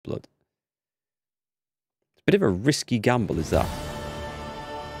blood. It's a bit of a risky gamble, is that?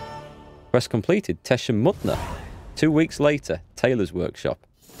 Quest completed. Teshem Mutner. 2 weeks later, Taylor's workshop.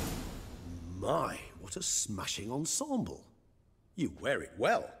 My, what a smashing ensemble. You wear it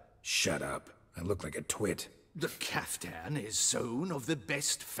well. Shut up. I look like a twit. The caftan is sewn of the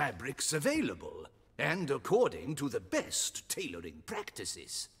best fabrics available, and according to the best tailoring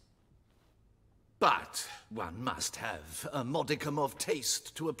practices. But one must have a modicum of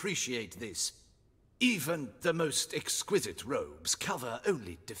taste to appreciate this. Even the most exquisite robes cover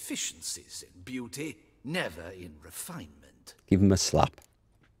only deficiencies in beauty, never in refinement. Give him a slap.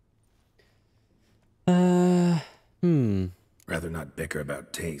 Rather not bicker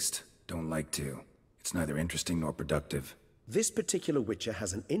about taste. Don't like to. It's neither interesting nor productive. This particular witcher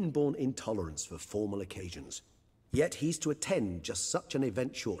has an inborn intolerance for formal occasions. Yet he's to attend just such an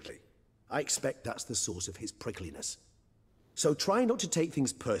event shortly. I expect that's the source of his prickliness. So try not to take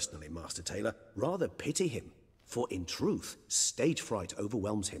things personally, Master Taylor. Rather pity him. For in truth, stage fright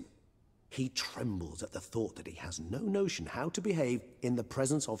overwhelms him. He trembles at the thought that he has no notion how to behave in the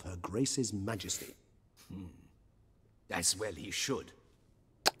presence of Her Grace's Majesty. As well he should.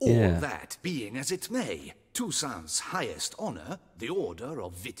 Yeah. All that being as it may, Toussaint's highest honor, the Order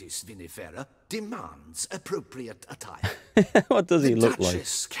of Vitis Vinifera, demands appropriate attire. What does he look The like?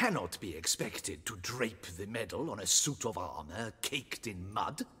 Duchess cannot be expected to drape the medal on a suit of armor caked in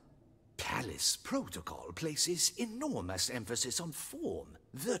mud. Palace protocol places enormous emphasis on form,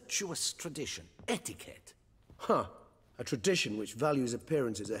 virtuous tradition, etiquette. Huh. A tradition which values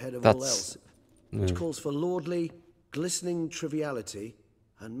appearances ahead of all That's- else. Which calls for lordly, glistening triviality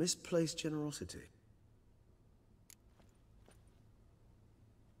and misplaced generosity.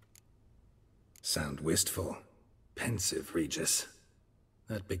 Sound wistful. Pensive, Regis.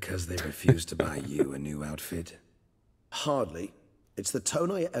 That because they refused to buy you a new outfit? Hardly. It's the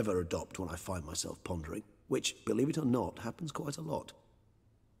tone I ever adopt when I find myself pondering, which, believe it or not, happens quite a lot.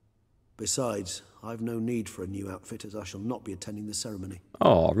 Besides, I've no need for a new outfit as I shall not be attending the ceremony.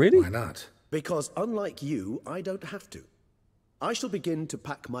 Oh, really? Why not? Because unlike you, I don't have to. I shall begin to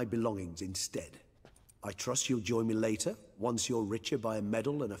pack my belongings instead. I trust you'll join me later, once you're richer by a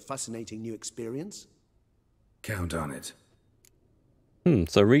medal and a fascinating new experience. Count on it.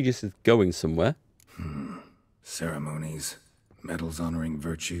 So Regis is going somewhere. Ceremonies, medals honoring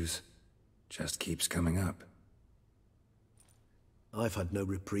virtues, just keeps coming up. I've had no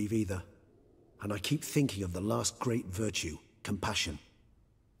reprieve either. And I keep thinking of the last great virtue, compassion.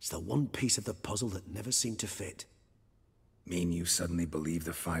 It's the one piece of the puzzle that never seemed to fit. Mean you suddenly believe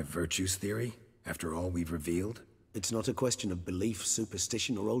the 5 virtues theory, after all we've revealed? It's not a question of belief,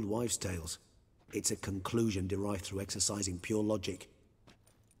 superstition, or old wives' tales. It's a conclusion derived through exercising pure logic.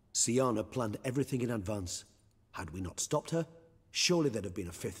 Syanna planned everything in advance. Had we not stopped her, surely there'd have been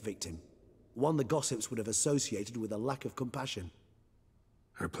a 5th victim. One the gossips would have associated with a lack of compassion.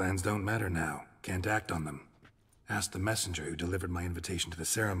 Her plans don't matter now. Can't act on them. Ask the messenger who delivered my invitation to the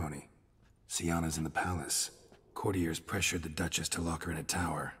ceremony. Syanna's in the palace. Courtiers pressured the Duchess to lock her in a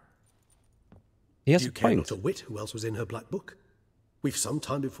tower. He has You a care point. not a whit who else was in her black book. We've some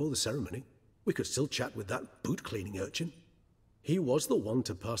time before the ceremony. We could still chat with that boot-cleaning urchin. He was the one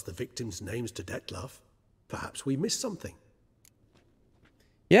to pass the victims' names to Detlef. Perhaps we missed something.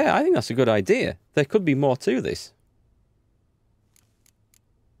 Yeah, I think that's a good idea. There could be more to this.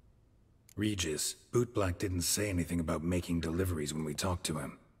 Regis, Bootblack didn't say anything about making deliveries when we talked to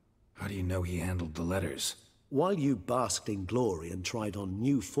him. How do you know he handled the letters? While you basked in glory and tried on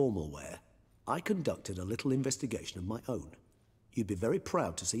new formal wear, I conducted a little investigation of my own. You'd be very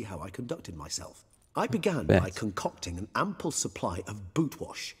proud to see how I conducted myself. I began by concocting an ample supply of boot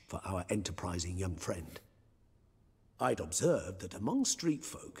wash for our enterprising young friend. I'd observed that among street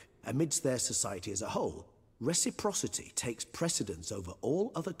folk, amidst their society as a whole, reciprocity takes precedence over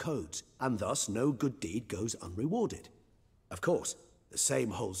all other codes, and thus no good deed goes unrewarded. Of course, the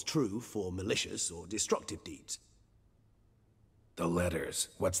same holds true for malicious or destructive deeds. The letters.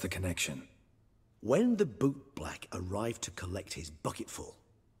 What's the connection? When the bootblack arrived to collect his bucketful,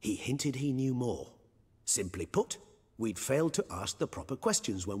 he hinted he knew more. Simply put, we'd failed to ask the proper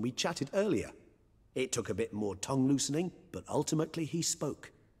questions when we chatted earlier. It took a bit more tongue-loosening, but ultimately he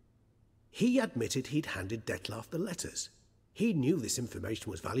spoke. He admitted he'd handed Detlef the letters. He knew this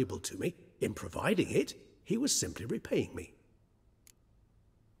information was valuable to me. In providing it, he was simply repaying me.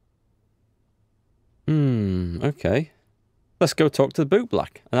 Okay. Let's go talk to the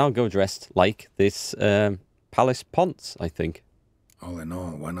bootblack, and I'll go dressed like this Palace Ponce, I think. All in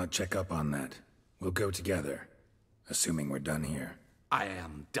all, why not check up on that? We'll go together, assuming we're done here. I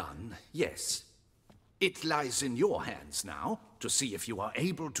am done, yes. It lies in your hands now to see if you are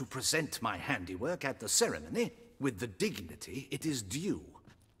able to present my handiwork at the ceremony with the dignity it is due.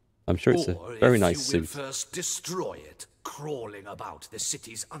 I'm sure it's a very nice suit. Or if you suit. will first destroy it, crawling about the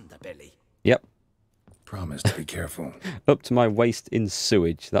city's underbelly. Yep. Promise to be careful. Up to my waist in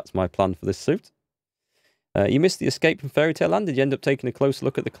sewage. That's my plan for this suit. You missed the escape from Fairy Tale Land. Did you end up taking a closer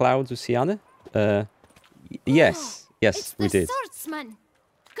look at the clouds with Syanna? Yes. Yes, we did. It's the swordsman.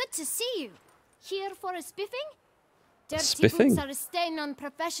 Good to see you. Here for a spiffing? Dirty Spiffing? boots are a stain on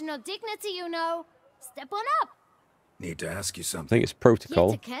professional dignity, you know. Step on up. Need to ask you I something. think it's protocol.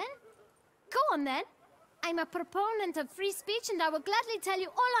 Yet again? Go on then. I'm a proponent of free speech and I will gladly tell you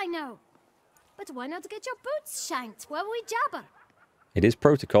all I know. But why not get your boots shanked while we jabber? It is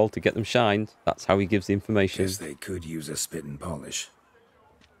protocol to get them shined. That's how he gives the information. Guess they could use a spit and polish.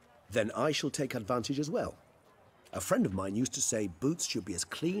 Then I shall take advantage as well. A friend of mine used to say boots should be as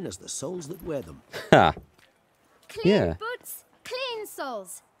clean as the soles that wear them. Ha! Clean Yeah. boots, clean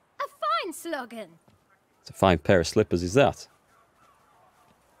soles. A fine slogan. It's a fine pair of slippers, is that?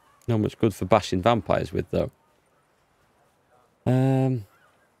 Not much good for bashing vampires with, though.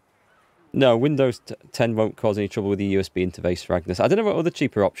 No, Windows 10 won't cause any trouble with the USB interface for Agnes. I don't know about other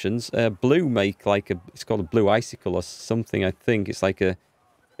cheaper options. Blue make like a... It's called a Blue Icicle or something, I think. It's like a...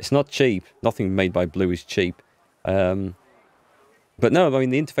 It's not cheap. Nothing made by Blue is cheap. But no, I mean,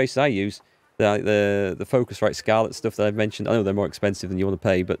 the interfaces I use, the Focusrite Scarlet stuff that I've mentioned, I know they're more expensive than you want to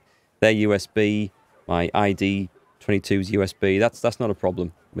pay, but they're USB. My ID22's USB. That's not a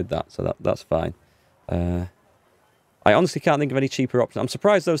problem with that, so that's fine. I honestly can't think of any cheaper options. I'm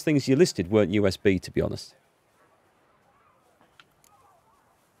surprised those things you listed weren't USB, to be honest.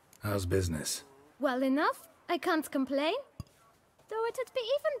 How's business? Well enough. I can't complain. Though it'd be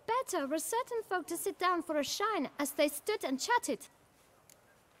even better were certain folk to sit down for a shine as they stood and chatted.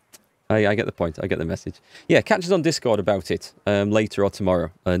 I get the point. I get the message. Yeah, catch us on Discord about it later or tomorrow,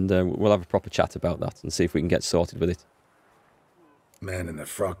 and we'll have a proper chat about that and see if we can get sorted with it. Man in the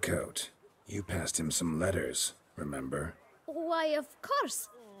frock coat. You passed him some letters, remember? Why, of course.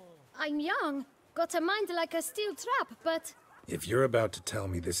 I'm young, got a mind like a steel trap, but... If you're about to tell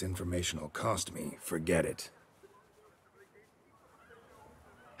me this information will cost me, forget it.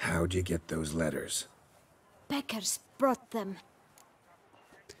 How'd you get those letters? Beggars brought them.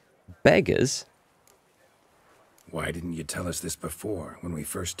 Beggars? Why didn't you tell us this before, when we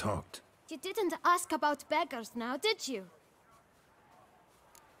first talked? You didn't ask about beggars now, did you?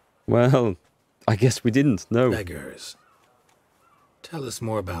 Well, I guess we didn't, no. Beggars. Tell us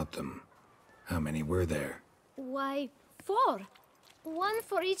more about them. How many were there? Why, 4. 1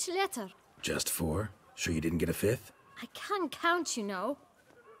 for each letter. Just 4? Sure you didn't get a 5th? I can't count, you know.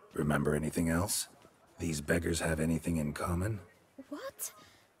 Remember anything else? These beggars have anything in common? What?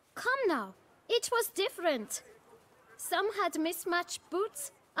 Come now. Each was different. Some had mismatched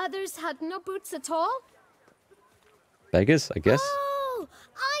boots, others had no boots at all. Beggars, I guess. Oh,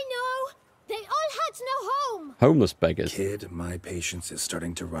 I know. They all had no home. Homeless beggars. Kid, my patience is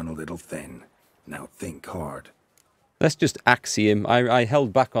starting to run a little thin. Now think hard. Let's just axie him. I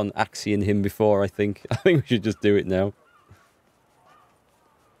held back on axieing him before, I think. I think we should just do it now.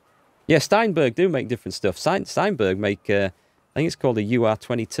 Yeah, Steinberg do make different stuff. Steinberg make, I think it's called a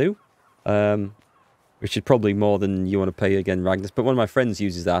UR22, which is probably more than you want to pay again, Ragnus. But one of my friends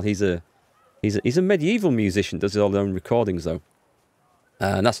uses that. He's a medieval musician, does all his own recordings, though.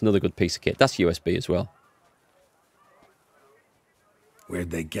 And that's another good piece of kit. That's USB as well.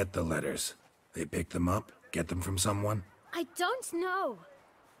 Where'd they get the letters? They pick them up? Get them from someone? I don't know.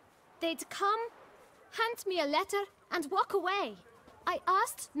 They'd come, hand me a letter, and walk away. I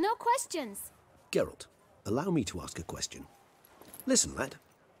asked no questions. Geralt, allow me to ask a question. Listen, lad.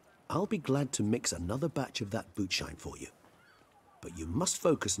 I'll be glad to mix another batch of that boot shine for you. But you must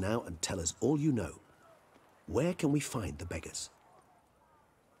focus now and tell us all you know. Where can we find the beggars?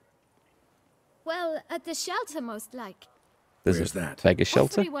 Well, at the shelter, most like. There's Where's a that? beggar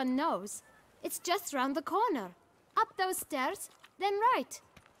shelter? Everyone knows. It's just round the corner. Up those stairs, then right.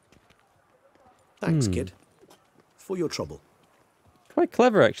 Thanks, kid. For your trouble. Quite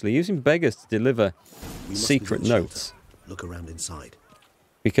clever, actually, using beggars to deliver We must secret be to the notes. shelter. Look around inside.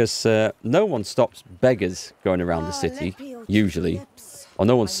 Because no one stops beggars going around the city, usually. Or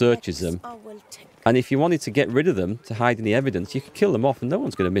no one searches them. And if you wanted to get rid of them to hide any evidence, you could kill them off and no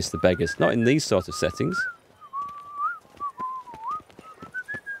one's going to miss the beggars. Not in these sort of settings.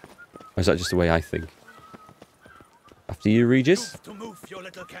 Or is that just the way I think? After you, Regis? To move your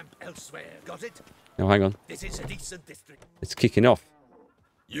little camp elsewhere, got it? No, hang on. This is a decent district. It's kicking off.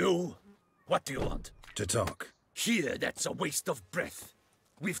 You? What do you want? To talk. Here, that's a waste of breath.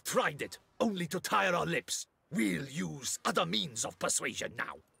 We've tried it. only to tire our lips. We'll use other means of persuasion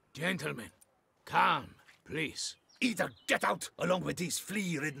now. Gentlemen, calm, please. Either get out along with these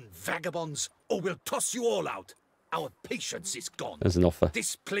flea-ridden vagabonds, or we'll toss you all out. Our patience is gone. There's an offer.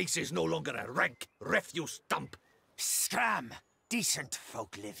 This place is no longer a rank refuse dump. Scram! Decent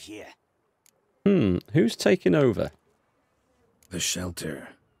folk live here. Who's taking over? The shelter,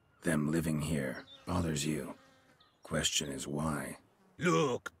 them living here, bothers you. Question is why.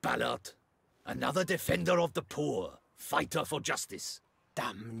 Look, Ballard. Another defender of the poor. Fighter for justice.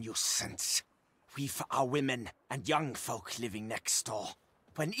 Damn nuisance. We've our women and young folk living next door,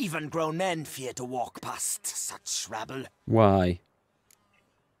 when even grown men fear to walk past such rabble. Why?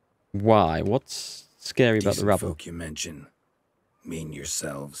 Why? What's scary about the rabble? Folk you mention mean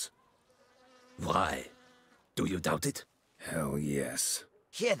yourselves. Why? Do you doubt it? Hell yes.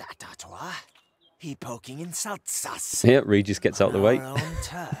 Hear that, Artois? He poking insults us. Yeah, Regis gets out of the way. On our own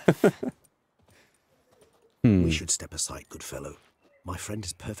turf. We should step aside, good fellow. My friend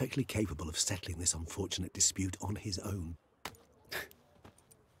is perfectly capable of settling this unfortunate dispute on his own.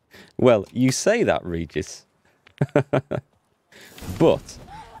 Well, you say that, Regis. But,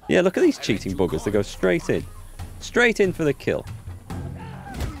 yeah, look at these cheating buggers. They go straight in. Straight in for the kill.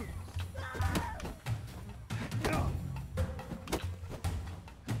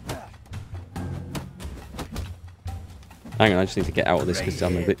 Hang on, I just need to get out of this because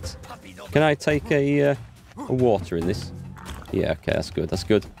I'm a bit... Can I take a water in this? Yeah, okay, that's good, that's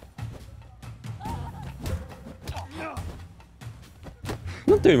good. I'm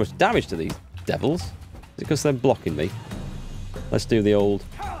not doing much damage to these devils. Is it because they're blocking me? Let's do the old...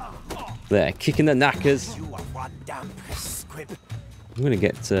 There, kicking the knackers. You are one damn squib. I'm going to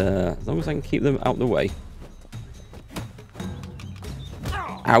get... as long as I can keep them out the way.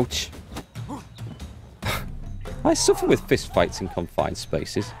 Ouch. I suffer with fist fights in confined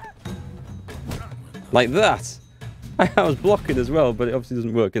spaces. Like that. I was blocking as well, but it obviously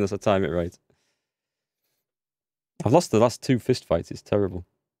doesn't work unless I time it right. I've lost the last 2 fist fights. It's terrible.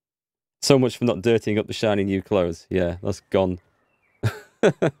 So much for not dirtying up the shiny new clothes. Yeah, that's gone.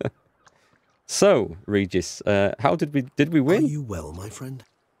 So, Regis, how did we win? Are you well, my friend?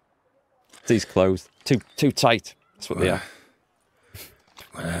 These clothes too tight. That's what they are.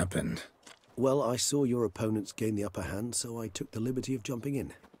 What happened? Well, I saw your opponents gain the upper hand, so I took the liberty of jumping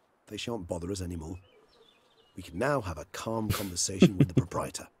in. They shan't bother us anymore. We can now have a calm conversation with the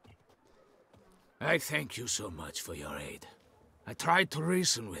proprietor. I thank you so much for your aid. I tried to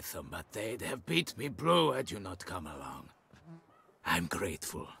reason with them, but they'd have beat me blue had you not come along. I'm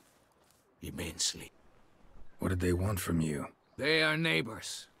grateful. Immensely. What did they want from you? They are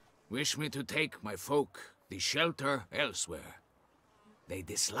neighbors. Wish me to take my folk, the shelter, elsewhere. They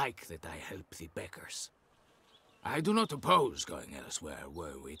dislike that I help the Beckers. I do not oppose going elsewhere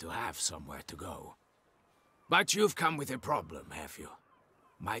were we to have somewhere to go. But you've come with a problem, have you?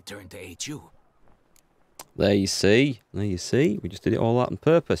 My turn to aid you. There you see. There you see. We just did it all out on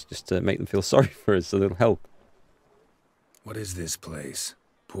purpose, just to make them feel sorry for us, so they'll help. What is this place?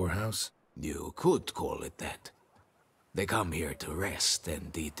 Poorhouse? You could call it that. They come here to rest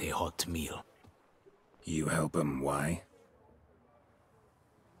and eat a hot meal. You help them, why?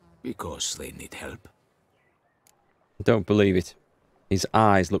 Because they need help. Don't believe it. His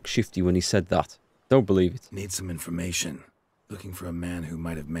eyes looked shifty when he said that. Don't believe it. Need some information. Looking for a man who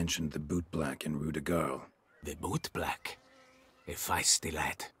might have mentioned the bootblack in Rue de Garl. The bootblack? A feisty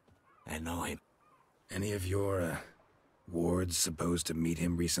lad. I know him. Any of your, wards supposed to meet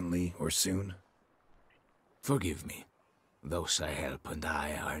him recently or soon? Forgive me. Those I help and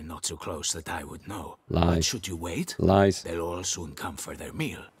I are not so close that I would know. Lies. But should you wait? Lies. They'll all soon come for their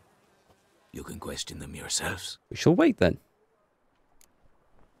meal. You can question them yourselves. We shall wait then.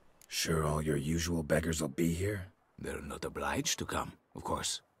 Sure all your usual beggars will be here? They're not obliged to come, of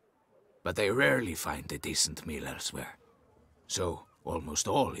course. But they rarely find a decent meal elsewhere. So, almost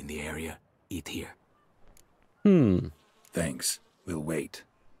all in the area eat here. Thanks. We'll wait.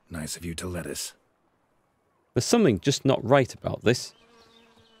 Nice of you to let us. There's something just not right about this.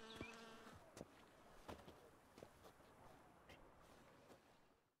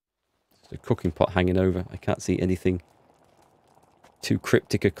 There's a cooking pot hanging over. I can't see anything too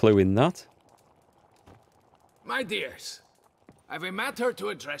cryptic a clue in that. My dears, I've a matter to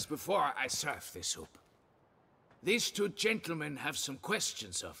address before I serve the soup. These 2 gentlemen have some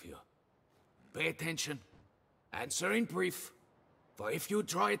questions of you. Pay attention. Answer in brief. For if you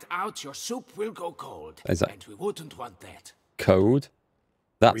draw it out, your soup will go cold. Is that and we wouldn't want that. code?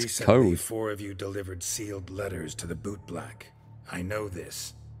 That's Recently, code. 4 of you delivered sealed letters to the bootblack. I know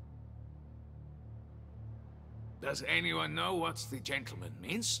this. Does anyone know what the gentleman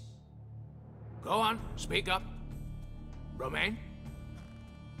means? Go on, speak up. Romain?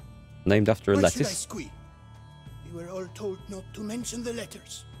 Named after a Why should I lettuce. squeal? We were all told not to mention the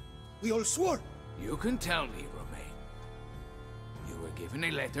letters. We all swore. You can tell me, Romain. You were given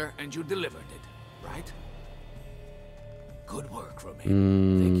a letter and you delivered it, right? Good work,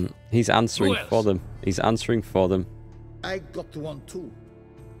 Romain. Thank you. He's answering for them. He's answering for them. I got one too.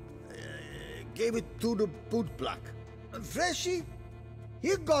 Gave it to the bootblack. And Freshy,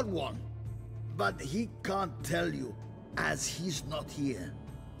 he got one. But he can't tell you, as he's not here.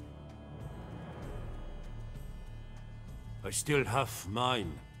 I still have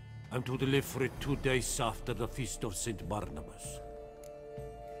mine. I'm to deliver it 2 days after the Feast of St. Barnabas.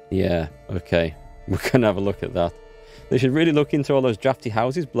 Yeah, okay. We're going to have a look at that. They should really look into all those drafty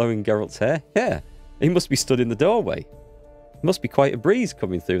houses blowing Geralt's hair. Yeah, he must be stood in the doorway. Must be quite a breeze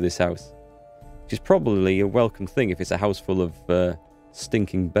coming through this house. Which is probably a welcome thing if it's a house full of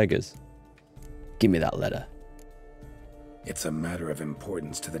stinking beggars. Give me that letter. It's a matter of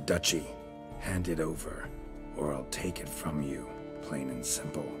importance to the duchy. Hand it over, or I'll take it from you, plain and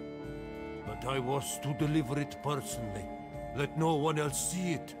simple. But I was to deliver it personally. Let no one else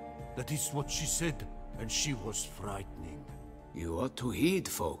see it. That is what she said, and she was frightening. You ought to heed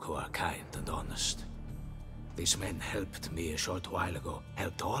folk who are kind and honest. These men helped me a short while ago,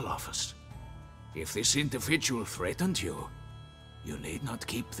 helped all of us. If this individual threatened you, you need not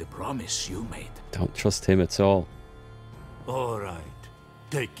keep the promise you made. Don't trust him at all. All right,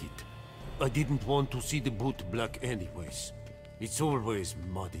 take it. I didn't want to see the bootblack anyways. It's always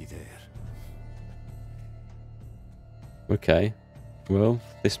muddy there. Okay. Well,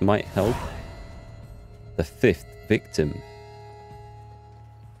 this might help. The 5th victim.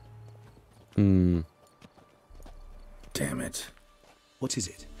 Damn it. What is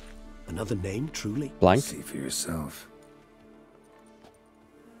it? Another name, truly? Blank? See for yourself.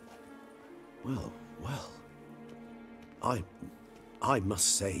 Well. I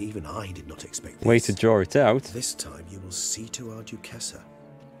must say, even I did not expect this. Way to draw it out. This time you will see to our Duchessa.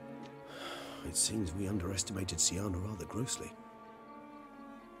 It seems we underestimated Syanna rather grossly.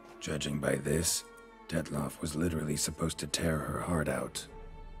 Judging by this, Detloff was literally supposed to tear her heart out.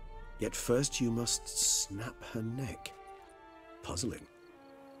 Yet first you must snap her neck. Puzzling.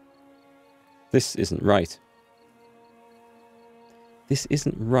 This isn't right. This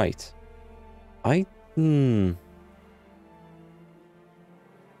isn't right.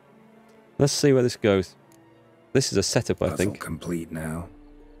 Let's see where this goes. This is a setup, I Puzzle think. complete now.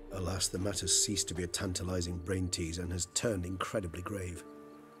 Alas, the matter ceased to be a tantalizing brain tease and has turned incredibly grave.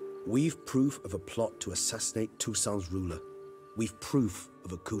 We've proof of a plot to assassinate Toussaint's ruler. We've proof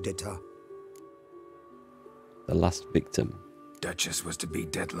of a coup d'etat. The last victim. Duchess was to be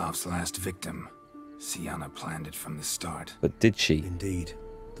Detloff's last victim. Syanna planned it from the start. But did she? Indeed.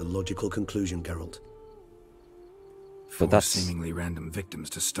 The logical conclusion, Geralt. Four seemingly random victims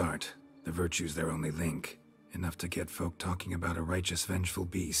to start. The virtue's their only link. Enough to get folk talking about a righteous, vengeful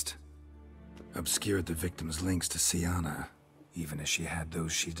beast. Obscured the victims' links to Syanna, even as she had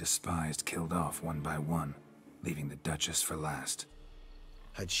those she despised killed off one by one, leaving the Duchess for last.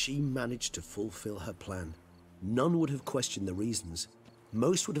 Had she managed to fulfill her plan, none would have questioned the reasons.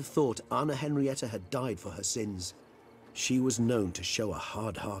 Most would have thought Anna Henrietta had died for her sins. She was known to show a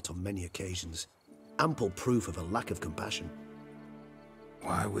hard heart on many occasions. Ample proof of a lack of compassion.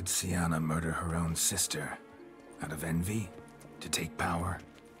 Why would Syanna murder her own sister? Out of envy? To take power?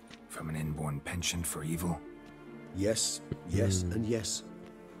 From an inborn penchant for evil? Yes, and yes.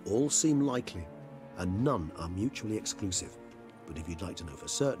 All seem likely, and none are mutually exclusive. But if you'd like to know for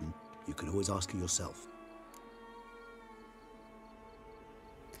certain, you could always ask her yourself.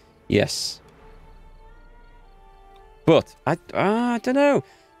 Yes. But, I don't know.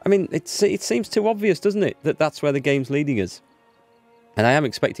 I mean, it seems too obvious, doesn't it? That that's where the game's leading us. And I am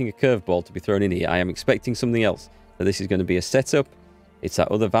expecting a curveball to be thrown in here. I am expecting something else. That this is going to be a setup. It's that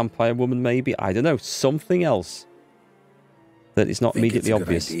other vampire woman, maybe. I don't know. Something else. That is not immediately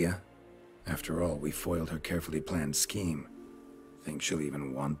obvious. Think it's a good idea? After all, we foiled her carefully planned scheme. Think she'll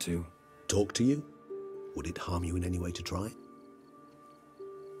even want to? Talk to you? Would it harm you in any way to try?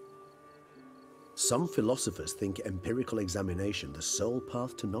 Some philosophers think empirical examination the sole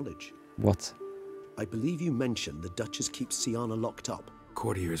path to knowledge. What? I believe you mentioned the Duchess keeps Syanna locked up.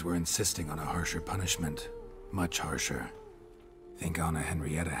 Courtiers were insisting on a harsher punishment. Much harsher. Think Anna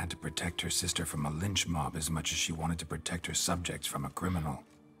Henrietta had to protect her sister from a lynch mob as much as she wanted to protect her subjects from a criminal.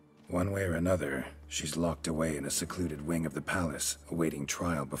 One way or another, she's locked away in a secluded wing of the palace, awaiting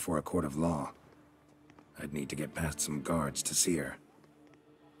trial before a court of law. I'd need to get past some guards to see her.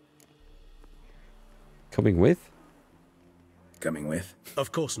 Coming with? Coming with?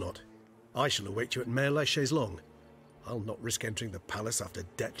 Of course not. I shall await you at Mare la Chaise-Longue. I'll not risk entering the palace after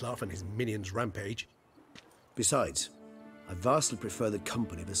Dettlaff and his minions rampage. Besides, I vastly prefer the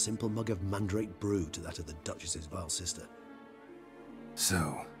company of a simple mug of mandrake brew to that of the Duchess's vile sister.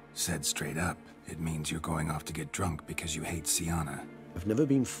 So, said straight up, it means you're going off to get drunk because you hate Syanna. I've never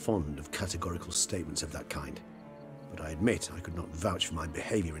been fond of categorical statements of that kind, but I admit I could not vouch for my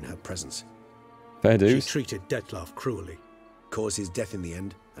behavior in her presence. Fair dues. She treated Dettlaff cruelly, caused his death in the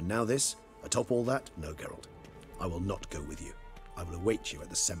end, and now this? Atop all that? No, Geralt. I will not go with you. I will await you at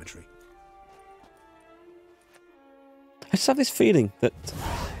the cemetery. I just have this feeling that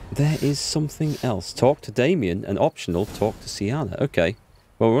there is something else. Talk to Damien, and optional, talk to Syanna. Okay.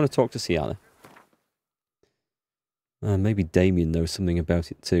 Well, we want to talk to Syanna. Maybe Damien knows something about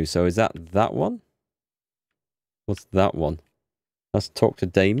it too. So is that one? What's that one? Let's talk to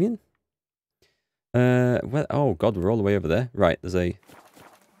Damien. Well, oh god, we're all the way over there. Right,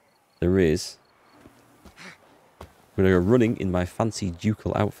 there is. I'm gonna go running in my fancy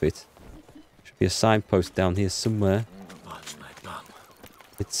ducal outfit. Should be a signpost down here somewhere.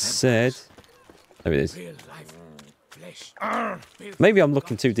 It said... There it is. Maybe I'm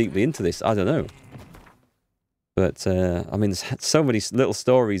looking too deeply into this, I don't know. But, I mean, there's so many little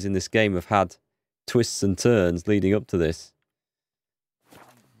stories in this game have had twists and turns leading up to this.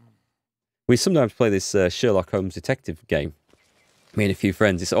 We sometimes play this Sherlock Holmes detective game. Me and a few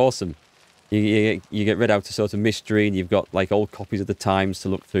friends, it's awesome. You get read out a sort of mystery, and you've got like old copies of the Times to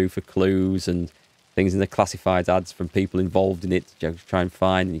look through for clues and things in the classified ads from people involved in it to try and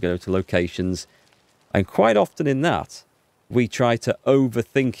find, and you go to locations. And quite often in that, we try to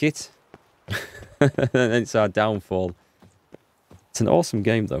overthink it. And it's our downfall. It's an awesome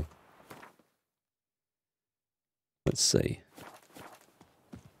game, though. Let's see.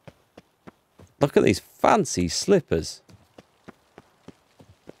 Look at these fancy slippers.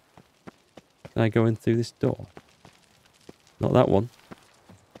 Can I go in through this door? Not that one.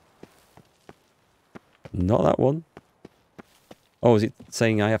 Not that one. Oh, is it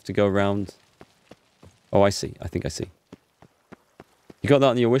saying I have to go around? Oh, I see. I think I see. You got that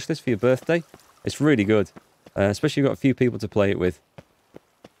on your wish list for your birthday? It's really good. Especially if you've got a few people to play it with.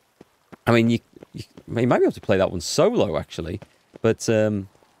 I mean, you might be able to play that one solo, actually. But you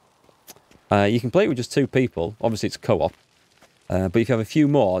can play it with just 2 people. Obviously, it's co-op. But if you have a few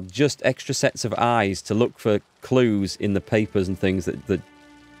more, just extra sets of eyes to look for clues in the papers and things that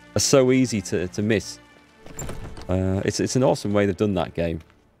are so easy to miss. It's an awesome way they've done that game.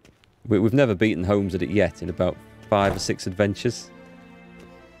 We've never beaten Holmes at it yet in about 5 or 6 adventures.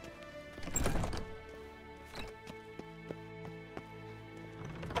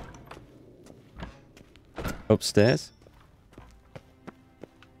 Upstairs.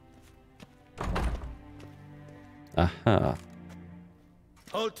 Aha.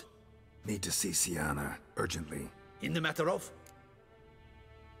 Halt! Need to see Syanna, urgently. In the matter of?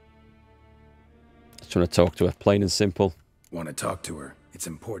 Just trying to talk to her, plain and simple. Want to talk to her. It's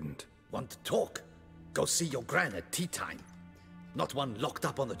important. Want to talk? Go see your gran at tea time. Not one locked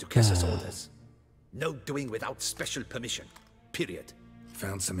up on the Duchess's orders. No doing without special permission. Period.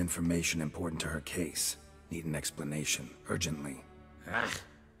 Found some information important to her case. Need an explanation, urgently. Ah,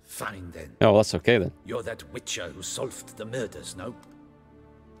 fine then. Oh, that's okay then. You're that witcher who solved the murders, no?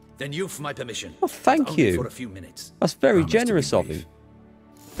 Then you've my permission. Oh, thank only you. For a few minutes. That's very generous of him.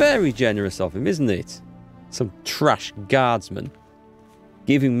 Very generous of him, isn't it? Some trash guardsman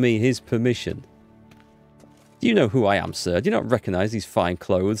giving me his permission. Do you know who I am, sir? Do you not recognise these fine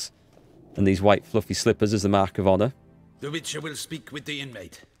clothes and these white fluffy slippers as a mark of honour? The witcher will speak with the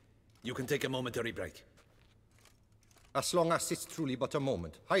inmate. You can take a momentary break. As long as it's truly but a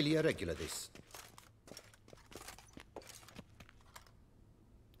moment. Highly irregular, this.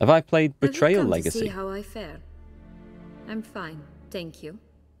 Have I played Betrayal Have you come Legacy? To see how I fare? I'm fine, thank you.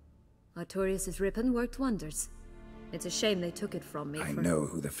 Artorius' ribbon worked wonders. It's a shame they took it from me. I know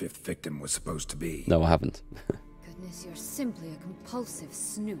who the 5th victim was supposed to be. No, I haven't. Goodness, you're simply a compulsive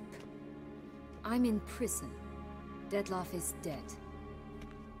snoop. I'm in prison. Dettlaff is dead.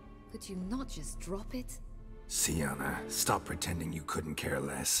 Could you not just drop it? Syanna, stop pretending you couldn't care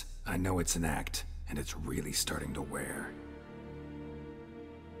less. I know it's an act, and it's really starting to wear.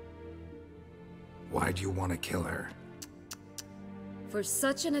 Why do you want to kill her? For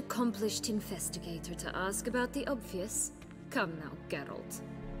such an accomplished investigator to ask about the obvious? Come now, Geralt.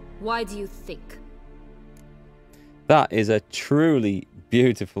 Why do you think? That is a truly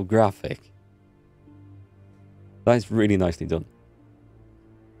beautiful graphic. That is really nicely done.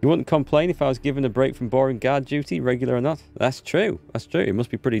 You wouldn't complain if I was given a break from boring guard duty, regular or not? That's true. That's true. It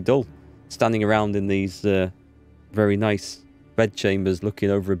must be pretty dull standing around in these very nice bedchambers looking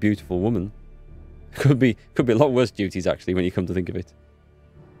over a beautiful woman. Could be a lot worse duties, actually, when you come to think of it.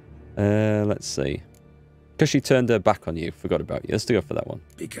 Let's see. Because she turned her back on you. Forgot about you. Let's go for that one.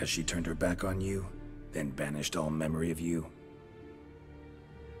 Because she turned her back on you, then banished all memory of you.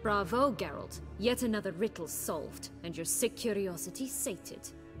 Bravo, Geralt. Yet another riddle solved, and your sick curiosity sated.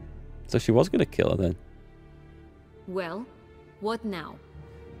 So she was going to kill her then. Well, what now?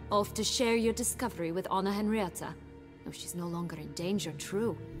 Off to share your discovery with Anna Henrietta? Oh, she's no longer in danger,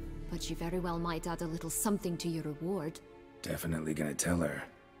 true. But she very well might add a little something to your reward. Definitely gonna tell her.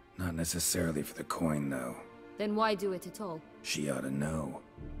 Not necessarily for the coin, though. Then why do it at all? She ought to know.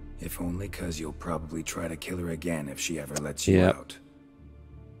 If only 'cause you'll probably try to kill her again if she ever lets you out.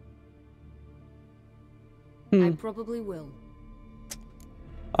 I probably will.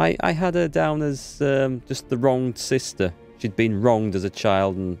 I had her down as just the wronged sister. She'd been wronged as a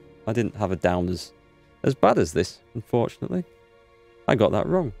child, and I didn't have her down as bad as this, unfortunately. I got that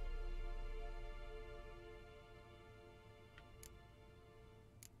wrong.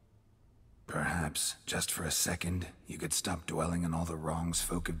 Perhaps, just for a second, you could stop dwelling on all the wrongs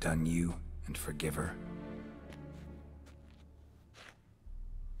folk have done you and forgive her.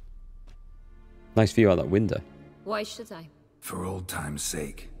 Nice view out that window. Why should I? For old time's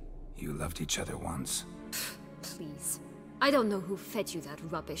sake. You loved each other once. Please. I don't know who fed you that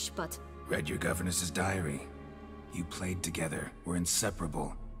rubbish, but... Read your governess's diary. You played together, were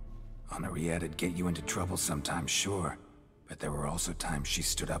inseparable. Henriette'd get you into trouble sometimes, sure. But there were also times she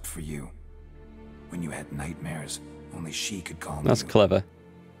stood up for you. When you had nightmares, only she could calm you. That's clever.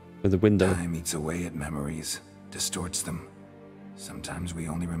 With the window. Time eats away at memories, distorts them. Sometimes we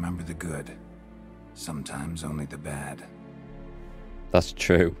only remember the good. Sometimes only the bad. That's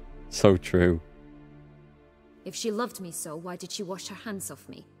true. So true. If she loved me so, why did she wash her hands off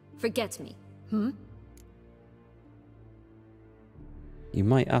me? Forget me, hmm? You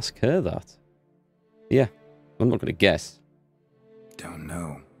might ask her that. Yeah, I'm not going to guess. Don't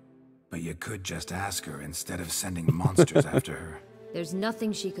know. But you could just ask her instead of sending monsters after her. There's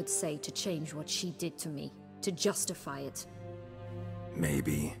nothing she could say to change what she did to me, to justify it.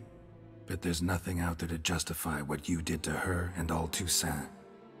 Maybe. But there's nothing out there to justify what you did to her and all Toussaint.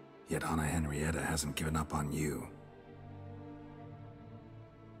 Yet Anna Henrietta hasn't given up on you.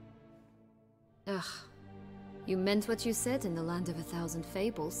 Ugh. You meant what you said in the Land of a Thousand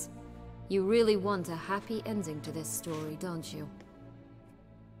Fables. You really want a happy ending to this story, don't you?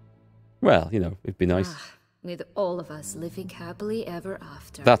 Well, you know, it'd be nice. With all of us living happily ever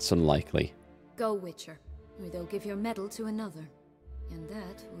after. That's unlikely. Go, Witcher, or they'll give your medal to another. And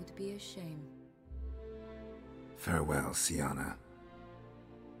that would be a shame. Farewell, Syanna.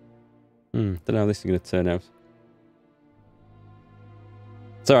 Don't know how this is going to turn out.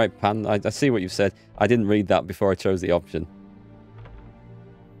 It's alright, Pan. I see what you've said. I didn't read that before I chose the option.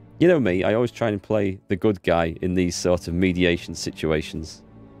 You know me, I always try and play the good guy in these sort of mediation situations.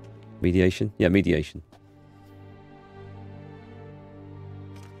 Mediation? Yeah, mediation.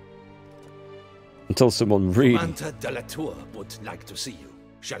 Until someone really... Commander de la Tour would like to see you.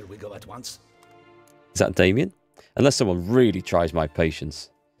 Shall we go at once? Is that Damien? Unless someone really tries my patience.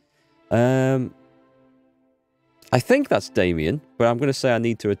 I think that's Damien, but I'm going to say I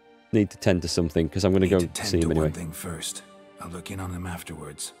need to tend to something because I'm going to go see him anyway. One thing first. I'll look in on him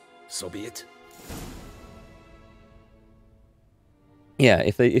afterwards. So be it. Yeah,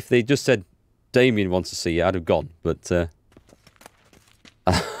 if they just said Damien wants to see you, I'd have gone. But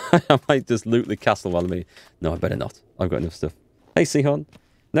I might just loot the castle while I'm here. No, I better not. I've got enough stuff. Hey, Sihon.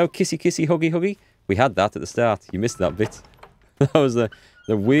 No kissy kissy huggy huggy. We had that at the start. You missed that bit. That was the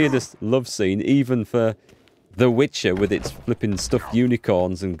weirdest love scene, even for The Witcher with its flipping stuffed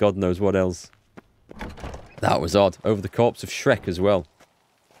unicorns and God knows what else. That was odd. Over the corpse of Shrek as well.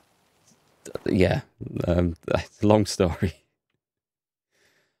 Yeah, that's a long story.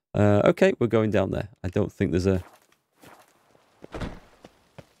 Okay, we're going down there. I don't think there's a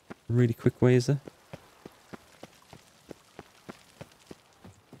really quick way, is there?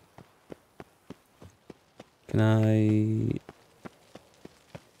 Can I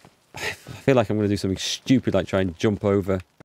feel like I'm going to do something stupid, like try and jump over